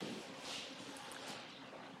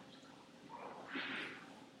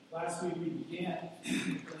Last week we began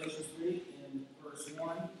Galatians 3 in verse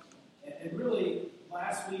 1. And really,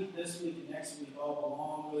 last week, this week, and next week all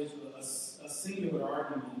belong really to a singular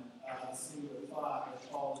argument, a singular thought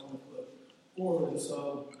that Paul is going to put forward. And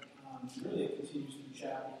so, really, it continues through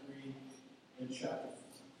chapter 3 and chapter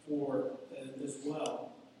 4 as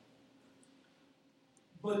well.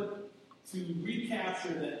 But to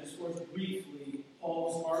recapture that, just sort of briefly,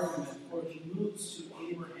 Paul's argument before he moves to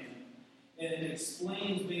Abraham, and it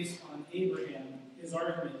explains based on Abraham his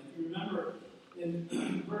argument. If you remember,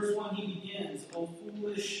 in verse 1 he begins, "O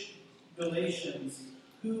foolish Galatians,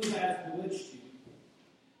 who has bewitched you?"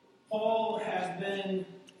 Paul has been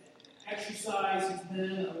exercised, he's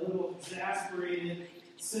been a little exasperated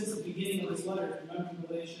since the beginning of his letter. If you remember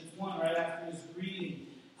Galatians 1, right after his greeting,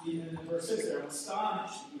 even in verse 6 there, "I'm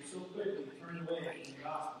astonished that you so quickly turned away from the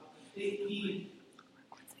gospel."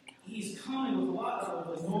 He's coming with a lot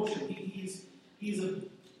of emotion. He's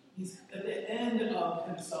at the end of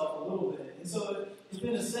himself a little bit. And so,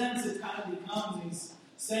 in a sense, it kind of becomes, he's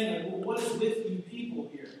saying, like, well, what is with you people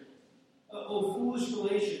here? Oh, foolish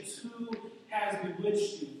Galatians, who has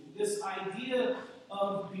bewitched you? This idea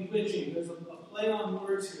of bewitching, there's a play on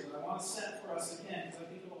words here that I want to set for us again, because I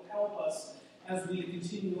think it will help us as we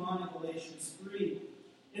continue on in Galatians 3.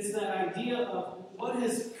 It's that idea of what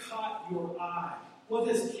has caught your eye, what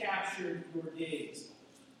has captured your gaze.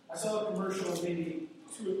 I saw a commercial maybe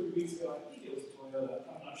 2 or 3 weeks ago. I think it was Toyota.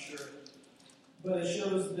 I'm not sure. But it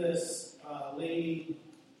shows this lady.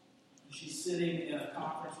 She's sitting in a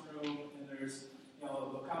conference room, and there's, the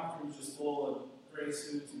conference room is just full of gray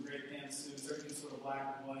suits and gray pantsuits. Everything's sort of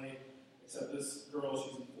black and white, except this girl,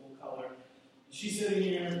 she's in full color. And she's sitting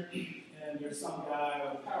here, and there's some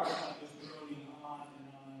guy with a PowerPoint just droning on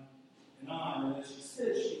and on and on. And as she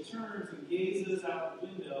sits, she turns and gazes out the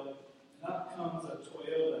window, and up comes a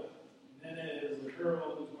Toyota. And then it is a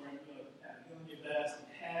girl who's wearing a Patagonia vest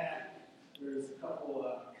and hat. There's a couple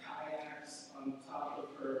of kayaks on top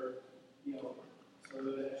of her, sort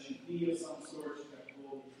of an SUV of some sort. She's got a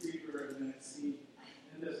golden retriever in the next seat.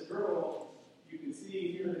 And this girl, you can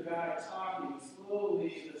hear the guy talking.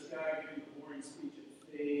 Slowly, this guy giving the boring speech,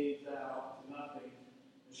 it fades out to nothing.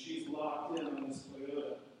 And she's locked in on this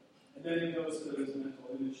Toyota. And then it goes to this mental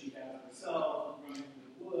image she has of herself, running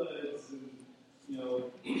through the woods, and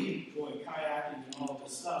going kayaking and all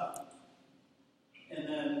this stuff. And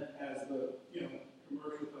then as the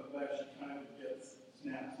commercial comes back, she kind of gets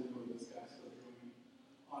snapped to this guy still going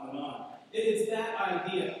on and on. It's that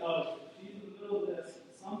idea of she's in the middle of this,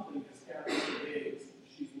 something has captured her gaze.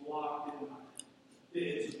 She's locked in on it.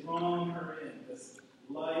 It's drawing her in. This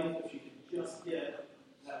life, if she could just get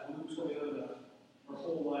that blue Toyota, her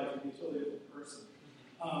whole life would be a totally different person.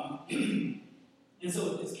 And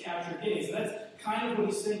so it's captured gaze. And that's kind of what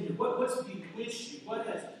he's saying here. What's bewitched you? What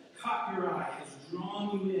has caught your eye, has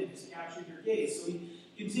drawn you in, has captured your gaze? So he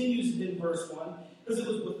continues in verse 1, because it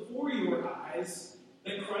was before your eyes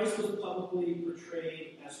that Christ was publicly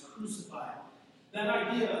portrayed as crucified. That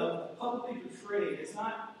idea of publicly portrayed, it's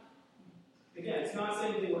not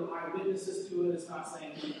saying they were eyewitnesses to it. It's not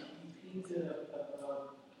saying he painted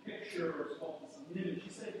a picture or sculpted some image.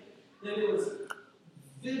 He's saying that it was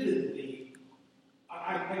vividly,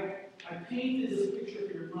 I painted this picture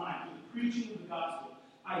for your mind with the preaching of the gospel.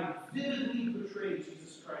 I vividly portrayed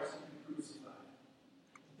Jesus Christ and crucified.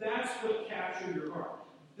 That's what captured your heart.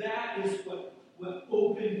 That is what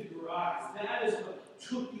opened your eyes. That is what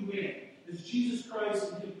took you in. Is Jesus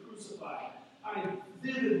Christ and Him crucified. I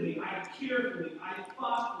vividly, I carefully, I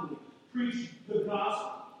thoughtfully preached the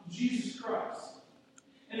gospel, Jesus Christ.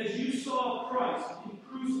 And as you saw Christ and Him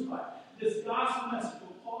crucified, this gospel message,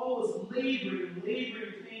 what Paul was laboring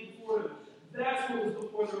pain before them, that's what was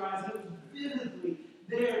before their eyes. It was vividly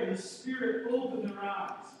there, and the Spirit opened their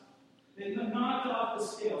eyes. They knocked off the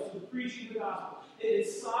scales for the preaching of the gospel. It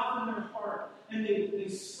softened their heart, and they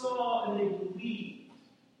saw and they believed.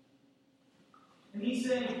 And he's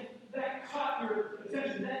saying that caught your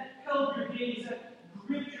attention, that held your gaze, that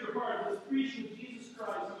gripped your heart, this preaching of Jesus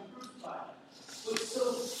Christ and crucified. But so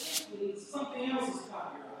quickly, something else has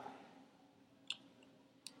caught your eye.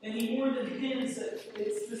 And he more than hints that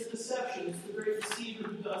it's this deception, it's the great deceiver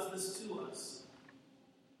who does this to us.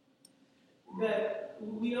 That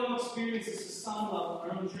we all experience this at some level in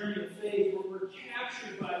our own journey of faith, where we're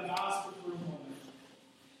captured by the gospel for a moment.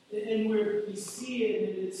 And where we see it,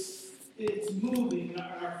 and it's moving, and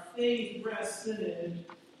our faith rests in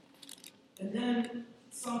it. And then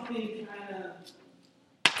something kind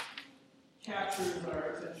of captures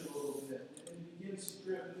our attention a little bit. And it begins to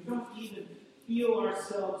drift. We don't even feel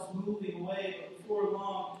ourselves moving away, but before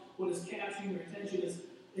long, what is capturing your attention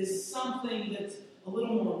is something a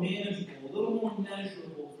little more manageable, a little more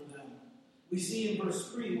measurable for them. We see in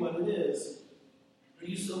verse 3 what it is. Are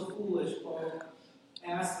you so foolish? Paul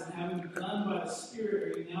asked them, having begun by the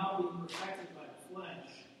Spirit, are you now being perfected by the flesh?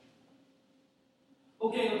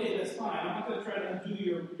 Okay, that's fine. I'm not going to try to undo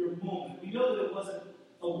your moment. We know that it wasn't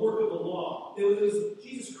a work of the law. It was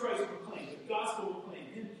Jesus Christ proclaimed, the gospel proclaimed,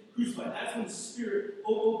 Him crucified. That's when the Spirit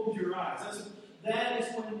opened your eyes. That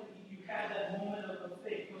is when you had that moment of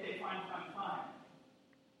faith. Okay, fine.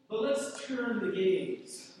 But let's turn the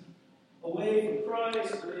gaze away from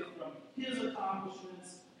Christ, away from His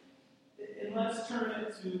accomplishments, and let's turn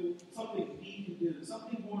it to something we can do,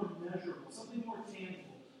 something more measurable, something more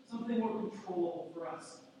tangible, something more controllable for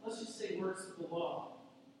us. Let's just say works of the law,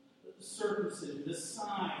 the circumcision, this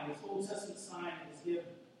sign, this Old Testament sign that was given.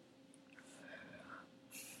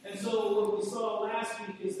 And so what we saw last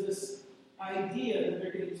week is this idea that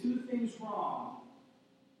they're getting two things wrong.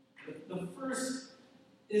 The first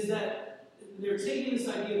is that they're taking this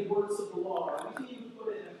idea of works of the law, and we can even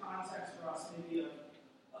put it in a context for us maybe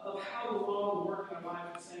of how the law will work in our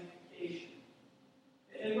life of sanctification.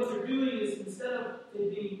 And what they're doing is, instead of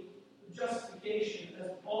it being justification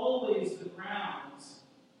as always the grounds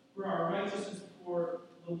for our righteousness before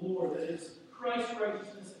the Lord, that is Christ's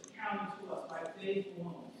righteousness accounted to us by faith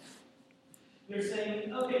alone. They're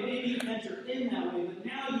saying, okay, maybe you enter in that way, but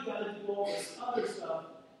now you've got to do all this other stuff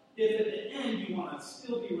if at the end you want to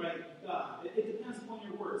still be right with God. It depends upon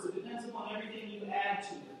your works. It depends upon everything you add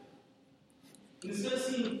to it. And instead of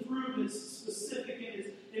seeing fruit in its specific,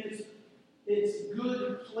 in its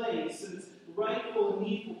good place, in its rightful and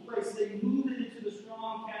needful place, they move it into this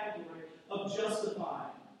wrong category of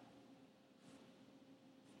justifying.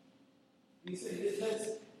 You say,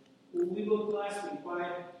 we looked last week,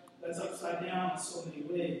 why that's upside down in so many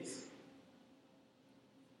ways.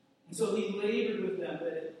 And so he labored with them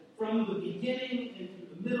that from the beginning and through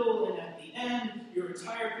the middle and at the end, your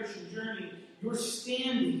entire Christian journey, your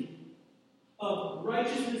standing of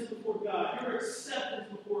righteousness before God, your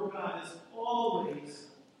acceptance before God is always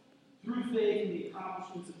through faith in the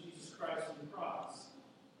accomplishments of Jesus Christ on the cross.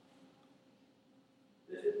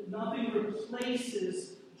 Nothing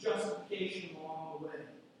replaces justification along the way.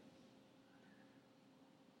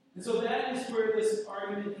 And so that is where this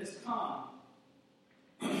argument has come.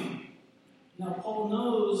 Now, Paul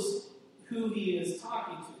knows who he is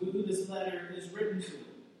talking to, who this letter is written to.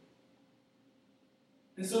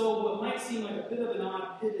 And so what might seem like a bit of an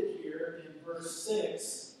odd pivot here in verse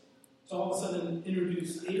 6 to all of a sudden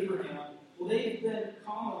introduce Abraham, well, they've been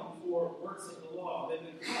calling for works of the law. They've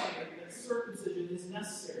been calling it that circumcision is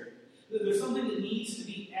necessary. There's something that needs to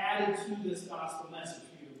be added to this gospel message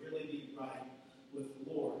for you to really be right with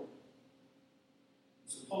the Lord.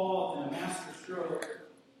 So Paul, in a master stroke,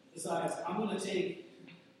 decides, I'm going to take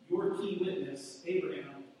your key witness,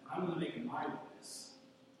 Abraham, and I'm going to make him my witness.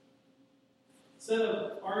 Instead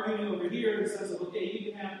of arguing over here in the sense of, okay,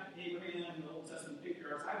 you can have Abraham in the Old Testament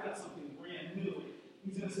patriarchs, I've got something brand new.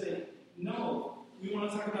 He's going to say, no, we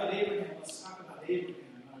want to talk about Abraham. Let's talk about Abraham.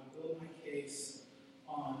 And I'll build my case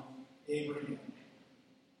on Abraham.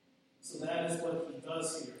 So that is what he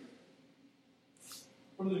does here.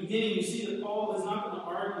 From the beginning, you see that Paul is not going to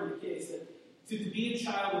argue the case that to be a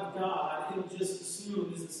child of God, he'll just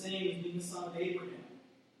assume is the same as being the son of Abraham.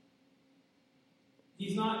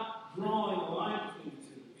 He's not drawing a line between the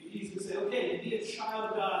two. He's going to say, okay, to be a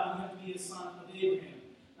child of God, you have to be a son of Abraham.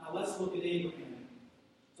 Now let's look at Abraham.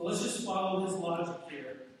 So let's just follow his logic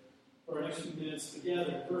here for our next few minutes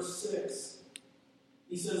together. Verse 6,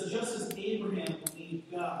 he says, just as Abraham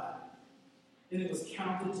believed God, and it was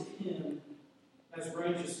counted to him as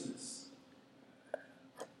righteousness.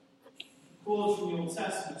 Quotes from the Old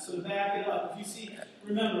Testament. So to back it up, if you see,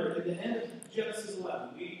 remember, at the end of Genesis 11,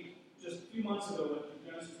 we just a few months ago went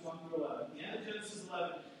through Genesis 1 through 11. At the end of Genesis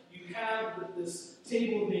 11, you have this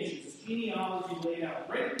table of nations, this genealogy laid out.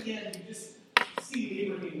 Right at the end, you just see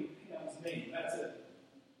Abraham's name. That's it.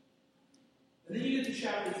 And then you get to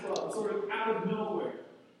chapter 12, sort of out of nowhere.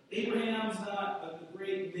 Abraham's not a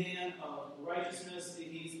great man of righteousness.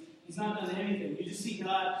 He's not done anything. You just see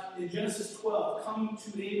God in Genesis 12 come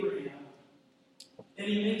to Abraham, and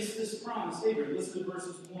he makes this promise. Abraham, listen to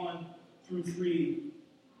verses 1 through 3,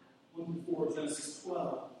 1 through 4, Genesis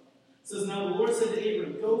 12. It says, now the Lord said to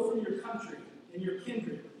Abraham, go from your country and your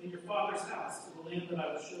kindred and your father's house to the land that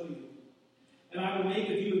I will show you. And I will make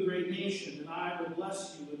of you a great nation, and I will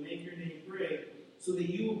bless you and make your name great, so that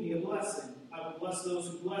you will be a blessing. I will bless those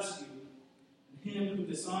who bless you, and him who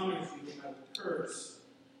dishonors you I will curse.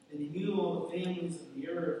 And in you all the families of the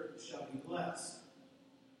earth shall be blessed.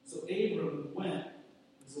 So Abram went,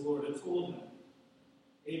 as the Lord had told him.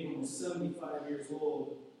 Abram was 75 years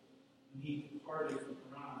old when he departed from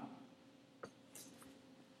Haran.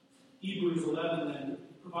 Hebrews 11 then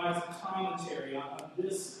provides a commentary on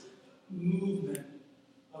this movement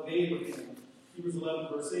of Abraham. Hebrews 11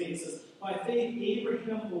 verse 8 says, "By faith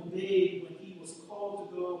Abraham obeyed when he was called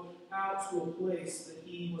to go out to a place that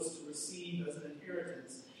he was to receive as an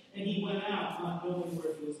inheritance. And he went out, not knowing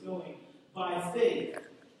where he was going. By faith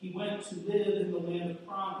he went to live in the land of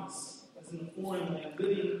promise, as in a foreign land,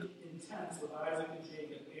 living in tents with Isaac and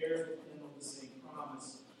Jacob, heirs with him of the same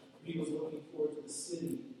promise. He was looking forward to the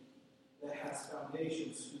city that has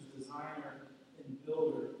foundations, whose designer and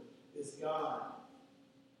builder is God."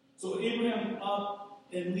 So Abraham up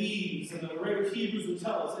and leaves, and the writer of Hebrews would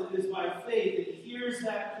tell us it is by faith that he hears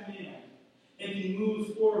that command and he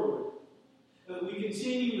moves forward. We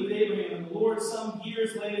continue with Abraham, and the Lord some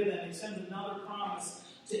years later then extends another promise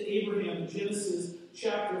to Abraham in Genesis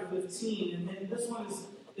chapter 15. And this one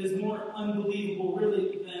is more unbelievable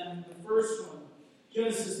really than the first one.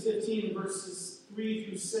 Genesis 15 verses 3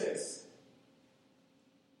 through 6.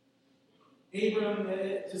 Abram,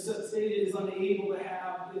 to state it, is unable to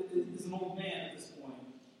have, is an old man at this point.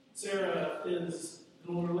 Sarah is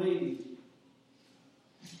an older lady.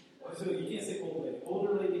 So you can't say old lady.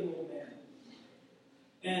 Older lady, old man.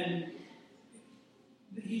 And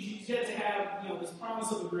he's yet to have, this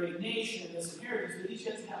promise of a great nation, this inheritance, but he's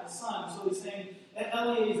yet to have a son. So he's saying, at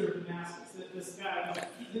Eliezer of Damascus, that this guy,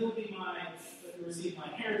 he'll be mine, to receive my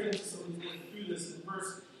inheritance. So he's going through this. In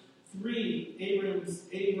verse 3,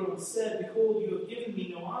 Abram said, "Behold, you have given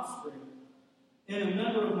me no offspring, and a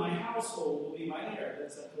member of my household will be my heir."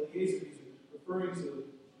 That's that Eliezer he's referring to.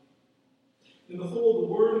 "And behold, the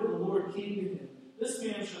word of the Lord came to him, This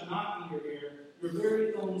man shall not be your heir, your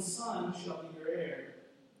very own son shall be your heir."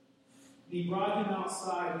 And he brought him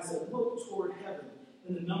outside and said, "Look toward heaven,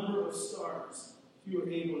 and the number of stars, if you are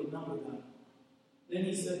able to number them." Then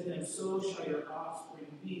he said to him, "So shall your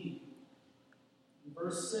offspring be." In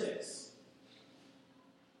verse 6,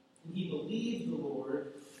 "And he believed the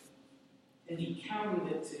Lord, and he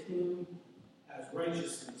counted it to him as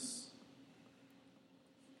righteousness."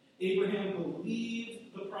 Abraham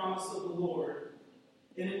believed the promise of the Lord,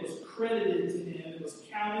 and it was credited to him, it was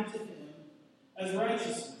counted to him as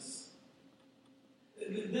righteousness.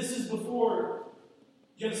 This is before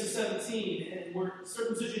Genesis 17, and where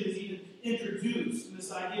circumcision is even introduced, and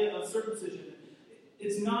this idea of circumcision.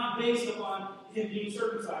 It's not based upon him being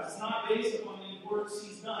circumcised. It's not based upon any works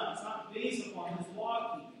he's done. It's not based upon his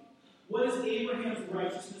law keeping. What is Abraham's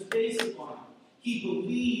righteousness based upon? He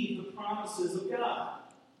believed the promises of God.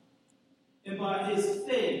 And by his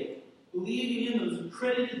faith, believing in them, was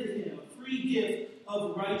credited to him a free gift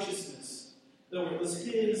of righteousness, though it was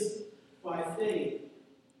his by faith.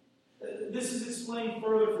 This is explained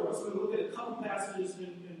further for us. We're going to look at a couple passages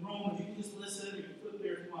in Romans. You can just listen, you can flip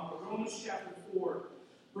there if you want. But Romans chapter 4,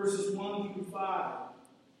 verses 1 through 5.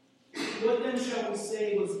 "What then shall we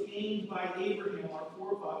say was gained by Abraham, our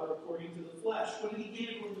forefather, according to the flesh?" What did he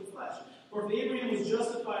gain according to the flesh? "For if Abraham was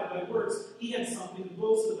justified by works, he had something to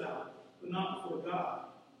boast about, but not before God.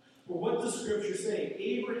 For what does Scripture say?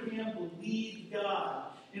 Abraham believed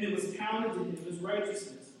God, and it was counted to him as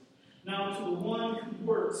righteousness. Now to the one who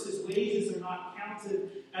works, his wages are not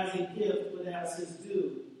counted as a gift, but as his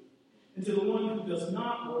due. And to the one who does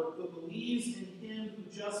not work, but believes in him who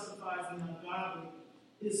justifies the ungodly,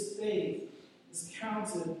 his faith is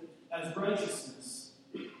counted as righteousness."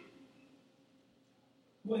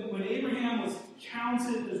 When Abraham was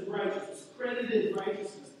counted as righteous, credited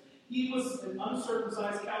righteousness, he was an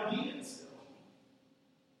uncircumcised Chaldean still.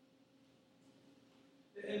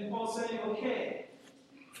 And Paul's saying, okay,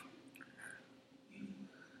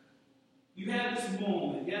 you had this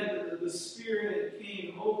moment, you had the Spirit that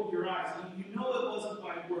came and opened your eyes. You know it wasn't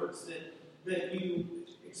by works that you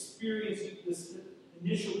experienced this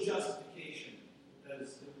initial justification,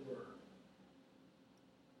 as it were.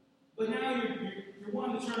 But now you're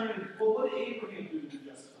wanting to turn, well, what did Abraham do to be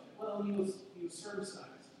justified? Well, he was circumcised.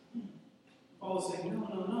 Paul is saying,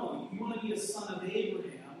 no. You want to be a son of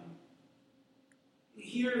Abraham.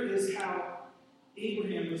 Here is how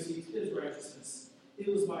Abraham received his righteousness. It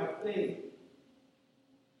was by faith.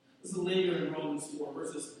 This is later in Romans 4,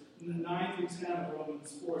 verses 9 through 10 of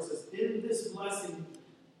Romans 4. It says, is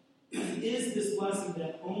this blessing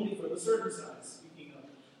then only for the circumcised, speaking of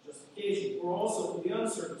justification, or also for the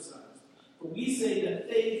uncircumcised? For we say that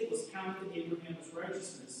faith was counted to Abraham as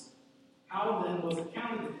righteousness. How then was it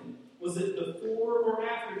counted to him? Was it before or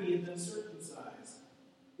after he had been circumcised?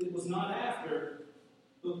 It was not after,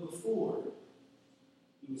 but before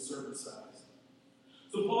he was circumcised.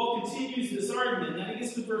 So Paul continues this argument. Now he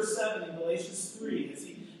gets to verse 7 in Galatians 3 as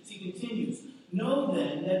he continues. Know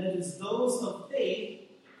then that it is those of faith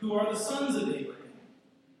who are the sons of Abraham.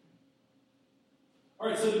 All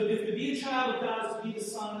right, so if to be a child of God is to be the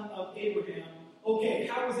son of Abraham, okay,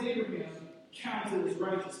 how was Abraham counted as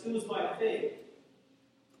righteous? It was by faith.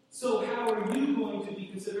 So how are you going to be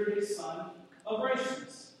considered a son of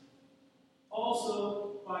righteousness?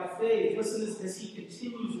 Also by faith. Listen as he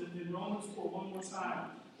continues in Romans 4 one more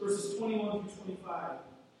time, verses 21 through 25.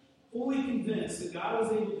 Fully convinced that God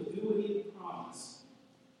was able to do what he had promised.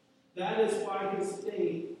 That is why his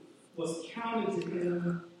faith was counted to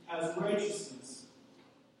him as righteousness.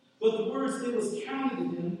 But the words "it was counted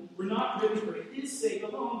to him" were not written for his sake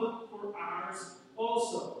alone, but for ours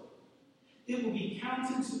also. It will be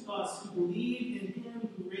counted to us who believe in him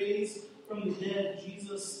who raised from the dead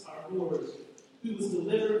Jesus our Lord, who was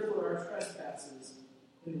delivered for our trespasses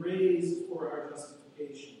and raised for our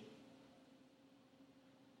justification.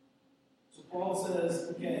 So Paul says,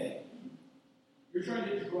 okay, you're trying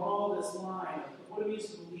to draw this line of what it means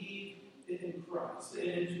to believe in Christ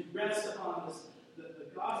and to rest upon this,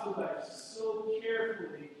 the gospel that is so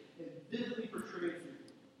carefully and vividly portrayed for you.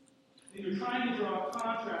 And you're trying to draw a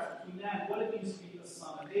contrast between that and what it means to be a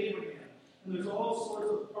son of Abraham. And there's all sorts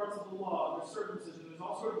of parts of the law, there's circumcision, there's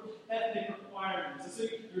all sorts of ethnic requirements. And so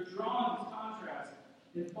you're drawing this contrast.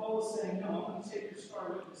 And Paul is saying, no, I'm going to take your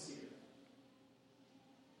star witness here.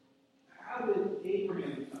 How did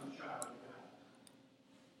Abraham become a child of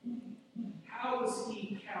God? How was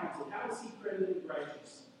he counted? How was he credited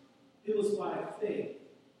righteous? It was by faith.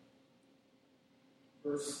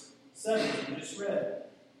 Verse 7, we just read.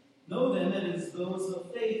 Know then that it is those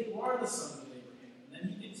of faith who are the sons of Abraham. And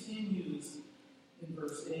then he continues in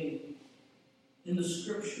verse 8. In the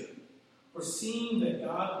scripture, foreseeing that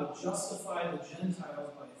God would justify the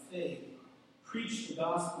Gentiles by faith, preached the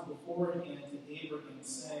gospel beforehand to Abraham,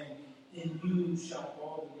 saying, in you shall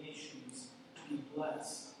all the nations be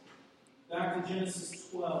blessed. Back to Genesis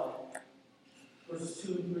 12, verses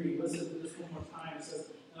 2 and 3. Listen to this one more time. It says,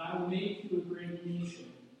 and I will make you a great nation,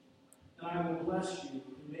 and I will bless you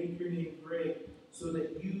and make your name great, so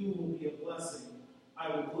that you will be a blessing.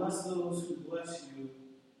 I will bless those who bless you,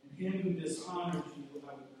 and him who dishonors you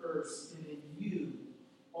I will curse, and in you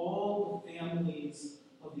all the families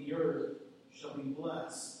of the earth shall be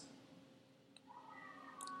blessed.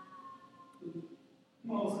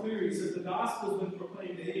 Paul's clear. He says the gospel has been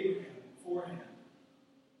proclaimed to Abraham beforehand.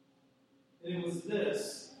 And it was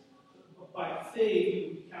this: by faith he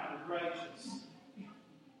would be counted righteous.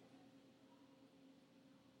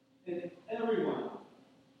 And everyone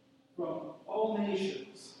from all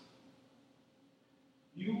nations,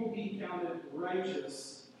 you will be counted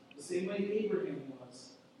righteous the same way Abraham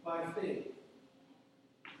was, by faith.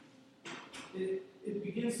 It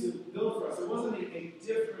begins to build for us. There wasn't a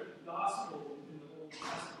different gospel in the Old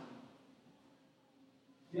Testament.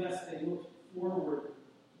 Yes, they looked forward to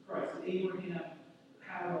Christ. Abraham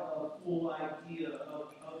had a full idea of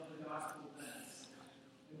the gospel events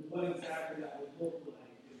and what exactly that would look like.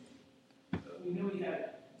 But we know he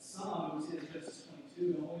had some, we see in Genesis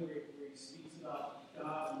 22, and only where he speaks about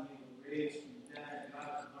God being raised from the dead, and God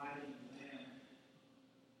providing the land.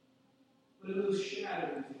 But it was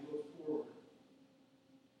shadowed as he looked forward.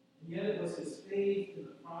 And yet it was his faith in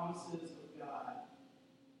the promises of God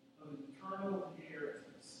of an eternal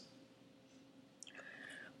inheritance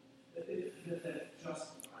that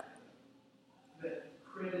justified him, that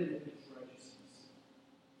credited him his righteousness.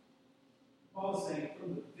 Paul is saying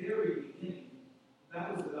from the very beginning,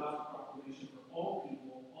 that was the gospel proclamation for all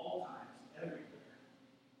people, all times, everywhere.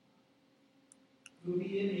 You will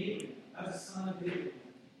be in Abraham, as a son of Abraham,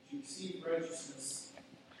 to receive righteousness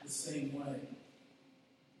the same way.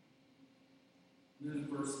 And then in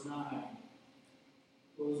verse 9,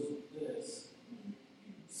 closes with this.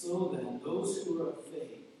 So then, those who are of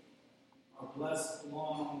faith are blessed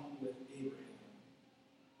along with Abraham,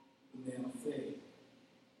 the man of faith.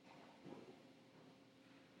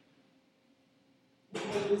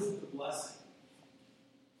 What is the blessing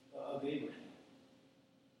of Abraham?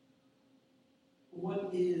 What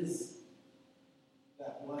is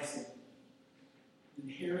that blessing?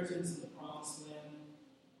 Inheritance in the promised land.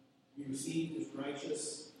 We received as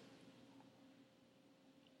righteous.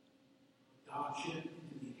 Adoption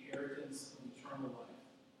into the inheritance of eternal life.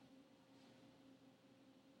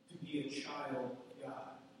 To be a child of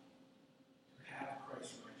God. To have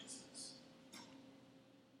Christ's righteousness.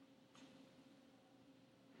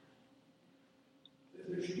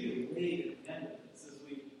 There should be a way at the end of this as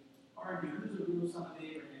we argue who's the real son of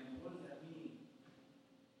Abraham and what does that mean?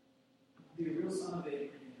 The real son of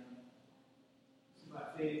Abraham is by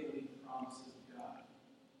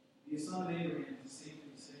be a son of Abraham to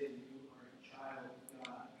safely say that you are a child of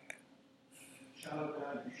God. A child of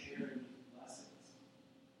God, you share in his blessings.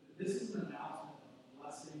 This is an announcement of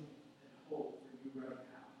blessing and hope for you right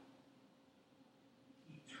now.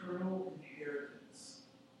 Eternal inheritance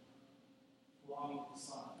belonging to the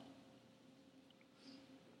Son.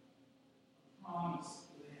 A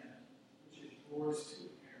promised land which is yours to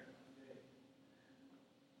inherit by faith.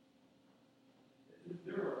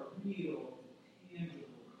 There are real, tangible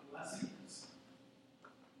blessings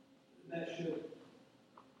that should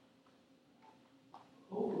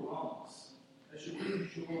overwhelm us, that should bring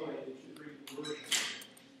joy, that should bring worship.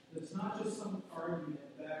 It's not just some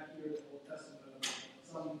argument back here in the Old Testament of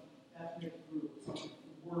some ethnic group, some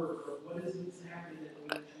word, or what is exactly that we need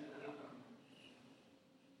to Abraham.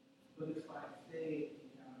 But it's by faith and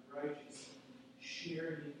counted righteous,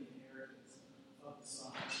 sharing in the inheritance of the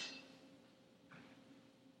Son.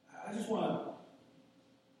 I just want to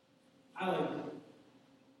highlight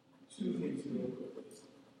two things real quickly.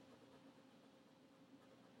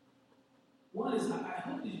 One is, I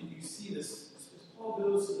hope that you see this, as Paul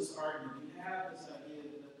goes to this argument, you have this idea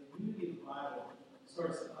that the unity of the Bible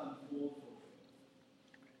starts to unfold for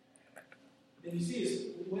you. And you see this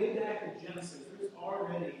way back in Genesis, there's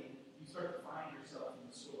already, you start to find yourself in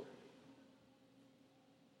the story.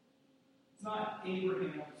 It's not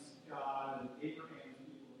Abraham's God and Abraham's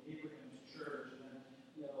people, Abraham's church, and then,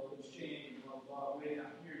 it's changed and blah, blah, way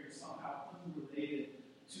down here. You're somehow unrelated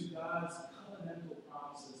to God's covenantal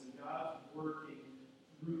promises and God's working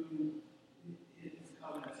through his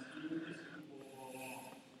covenants, through his people all along.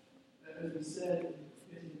 As we said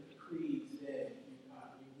in the creed today,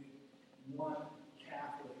 we one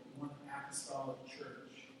Catholic, one apostolic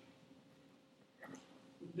church,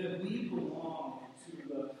 that we belong to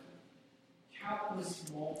the countless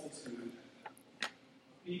multitude of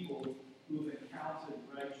people who have accounted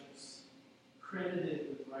righteous, credited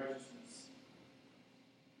with righteousness,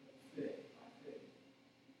 by faith.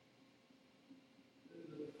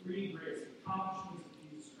 The free grace, the accomplishments of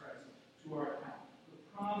Jesus Christ to our account, the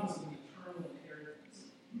promise of eternal inheritance.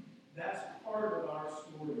 That's part of our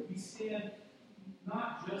story. We stand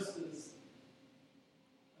not just as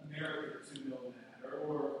America to know that,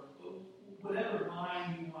 or whatever line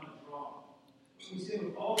you want to draw. We stand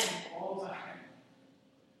with all time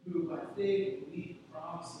who by faith believe the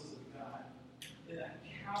promises of God in a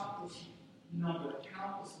countless number,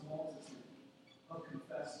 countless multitude of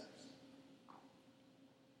confessors.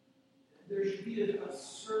 There should be a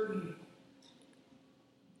certain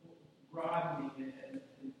broadening and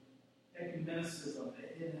ecumenicism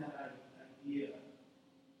in that idea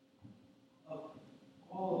of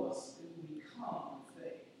all of us, we come with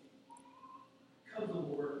faith because of the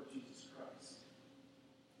word of Jesus Christ.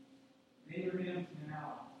 Abraham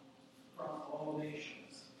now across all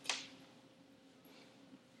nations.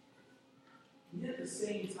 And yet at the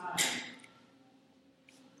same time,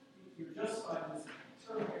 you're justified in this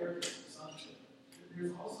eternal heritage of sonship.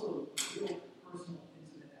 There's also a real personal,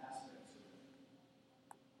 intimate aspect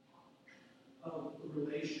to it of the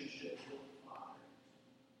relationship with the Father,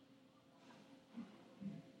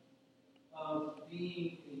 of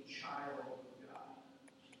being a child of God.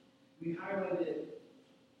 We highlighted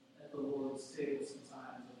at the Lord's table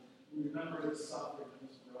sometimes. We remember his suffering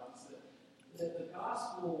for us. That the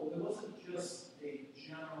gospel, it wasn't just a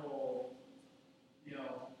general,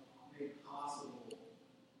 made possible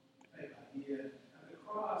type idea. And the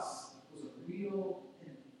cross was a real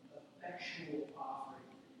and effectual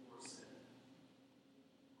offering for your sin.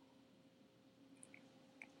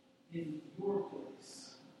 In your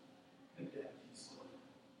place, condemned he stood.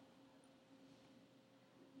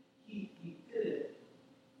 He did it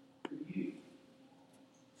for you.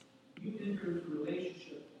 You entered a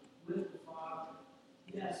relationship with the Father,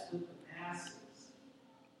 yes, with the masses,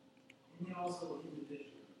 and then also individually.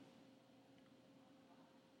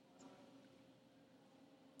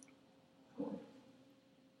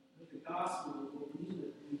 But the gospel will lead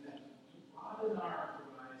us to that, to broaden our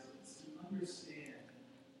horizons, to understand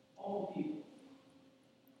all people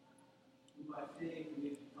who by faith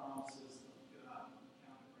believe the promises of God,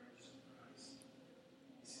 counted righteous in Christ.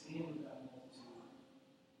 They stand with that multitude.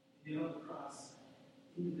 They on the cross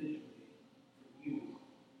individually for you.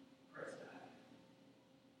 Christ died.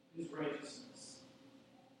 His righteousness.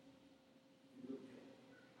 Your guilt.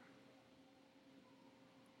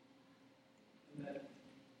 And that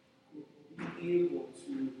we'll be able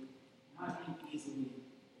to not be easily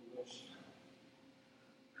bewitched.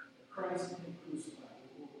 Christ and Him crucified.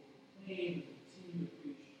 We will proclaim and continue to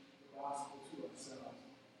preach the gospel to ourselves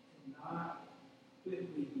and not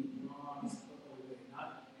quickly be drawn away, not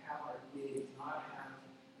have our gaze, not have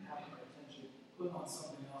put on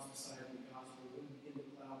something else besides the gospel, wouldn't begin to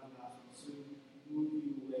cloud the gospel, soon move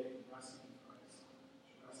you away from resting in Christ,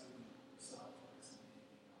 resting in yourself, resting in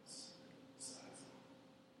anything else besides Him.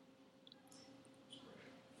 Let's pray.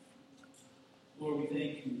 Lord, we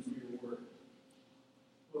thank you for your word.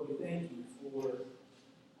 Lord, we thank you for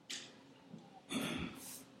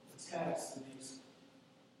the text that makes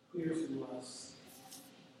clear to us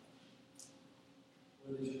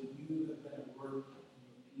whether you have been at work in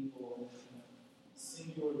your people in a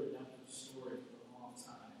singular redemptive story for a long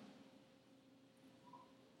time.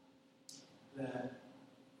 That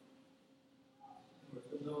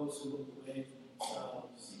for those who look away from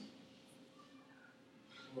themselves,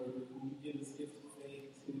 Lord, you give us gift of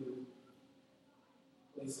faith to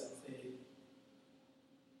place that faith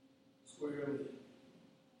squarely in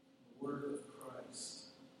the word of Christ.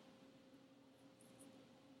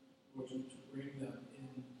 Lord, to bring them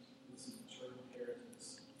in this eternal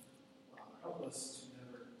inheritance. Help us to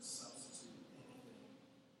never substitute anything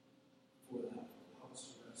for that. Help us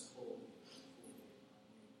to rest wholly on you.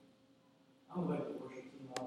 I would like to